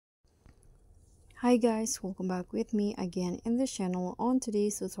Hi guys, welcome back with me again in the channel. On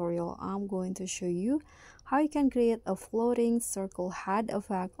today's tutorial, I'm going to show you how you can create a floating circle head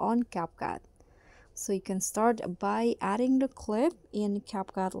effect on CapCut. So you can start by adding the clip in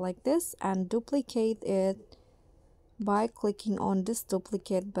CapCut like this and duplicate it by clicking on this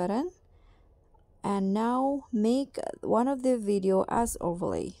duplicate button. And now make one of the video as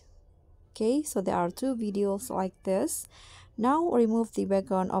overlay. Okay, so there are two videos like this. Now remove the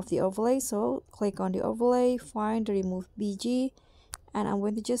background of the overlay, so click on the overlay, find the remove BG, and I'm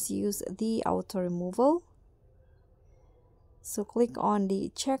going to just use the auto removal. So click on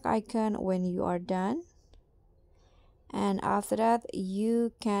the check icon when you are done, and after that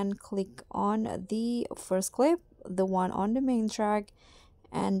you can click on the first clip, the one on the main track,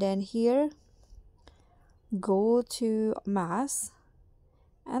 and then here go to mask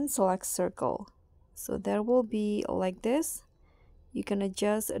and select circle. So there will be like this. You can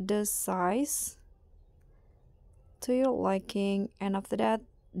adjust the size to your liking, and after that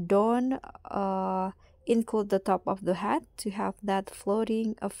don't include the top of the head to have that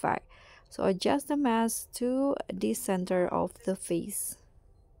floating effect. So adjust the mask to the center of the face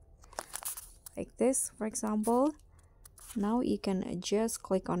like this, for example. Now you can just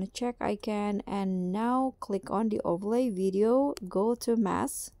click on the check icon and now click on the overlay video, go to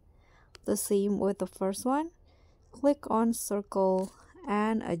mask, the same with the first one, click on circle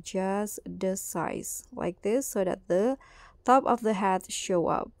and adjust the size like this so that the top of the head show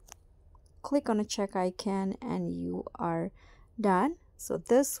up. Click on the check icon and you are done. So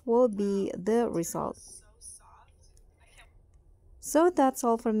this will be the result. So that's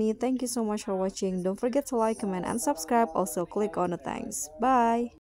all for me. Thank you so much for watching. Don't forget to like, comment, and subscribe. Also click on the thanks. Bye.